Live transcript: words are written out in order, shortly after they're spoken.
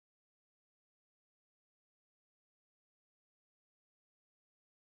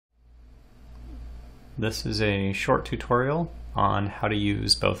This is a short tutorial on how to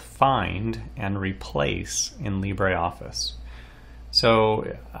use both find and replace in LibreOffice.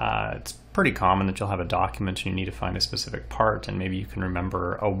 So it's pretty common that you'll have a document and you need to find a specific part, and maybe you can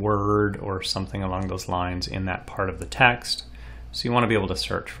remember a word or something along those lines in that part of the text. So you want to be able to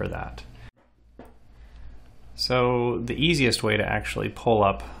search for that. So the easiest way to actually pull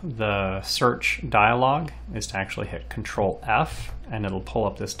up the search dialog is to actually hit Control F, and it'll pull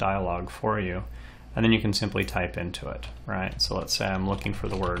up this dialog for you. And then you can simply type into it, right? So let's say I'm looking for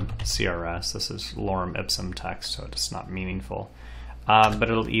the word CRS. This is lorem ipsum text, so it's not meaningful. But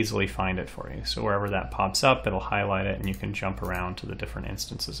it'll easily find it for you. So wherever that pops up, it'll highlight it, and you can jump around to the different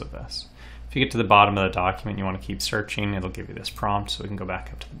instances of this. If you get to the bottom of the document, you want to keep searching, it'll give you this prompt, so we can go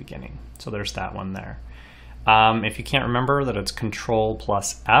back up to the beginning. So there's that one there. If you can't remember that it's Control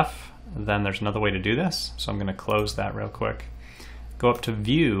plus F, then there's another way to do this. So I'm going to close that real quick. Go up to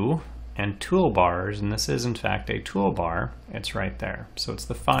View and Toolbars, and this is in fact a toolbar. It's right there. So it's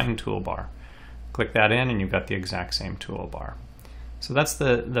the Find toolbar. Click that in and you've got the exact same toolbar. So that's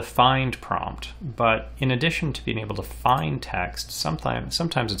the find prompt. But in addition to being able to find text, sometimes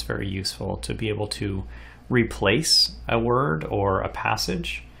it's very useful to be able to replace a word or a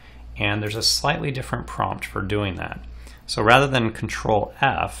passage. And there's a slightly different prompt for doing that. So rather than Control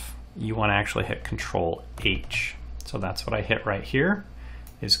F, you want to actually hit Control H. So that's what I hit right here,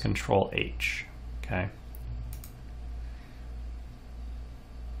 is Control H. Okay.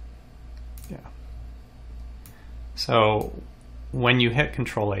 Yeah. So when you hit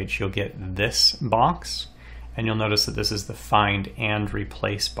Control H, you'll get this box, and you'll notice that this is the Find and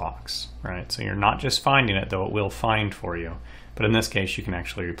Replace box, right? So you're not just finding it, though it will find for you. But in this case, you can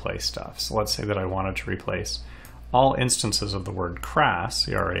actually replace stuff. So let's say that I wanted to replace all instances of the word crass,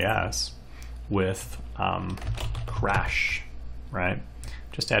 C-R-A-S, with crash, right?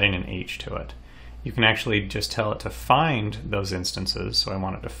 Just adding an H to it. You can actually just tell it to find those instances. So I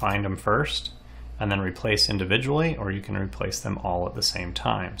want it to find them first and then replace individually, or you can replace them all at the same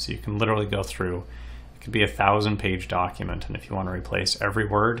time. So you can literally go through, it could be a 1,000-page document, and if you want to replace every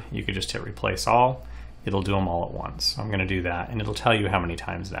word, you could just hit Replace All. It'll do them all at once. So I'm going to do that, and it'll tell you how many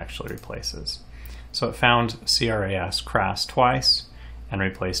times it actually replaces. So it found CRAS, crass, twice, and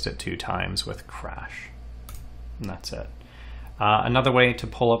replaced it 2 times with crash. And that's it. Another way to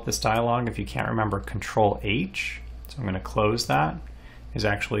pull up this dialog, if you can't remember Control H, so I'm going to close that, is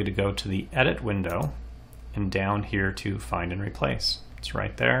actually to go to the Edit window and down here to Find and Replace. It's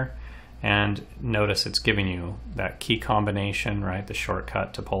right there. And notice it's giving you that key combination, right, the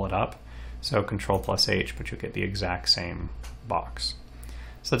shortcut to pull it up. So Control plus H, but you'll get the exact same box.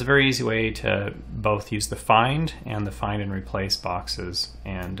 So that's a very easy way to both use the Find and Replace boxes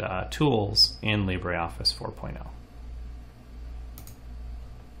and tools in LibreOffice 4.0.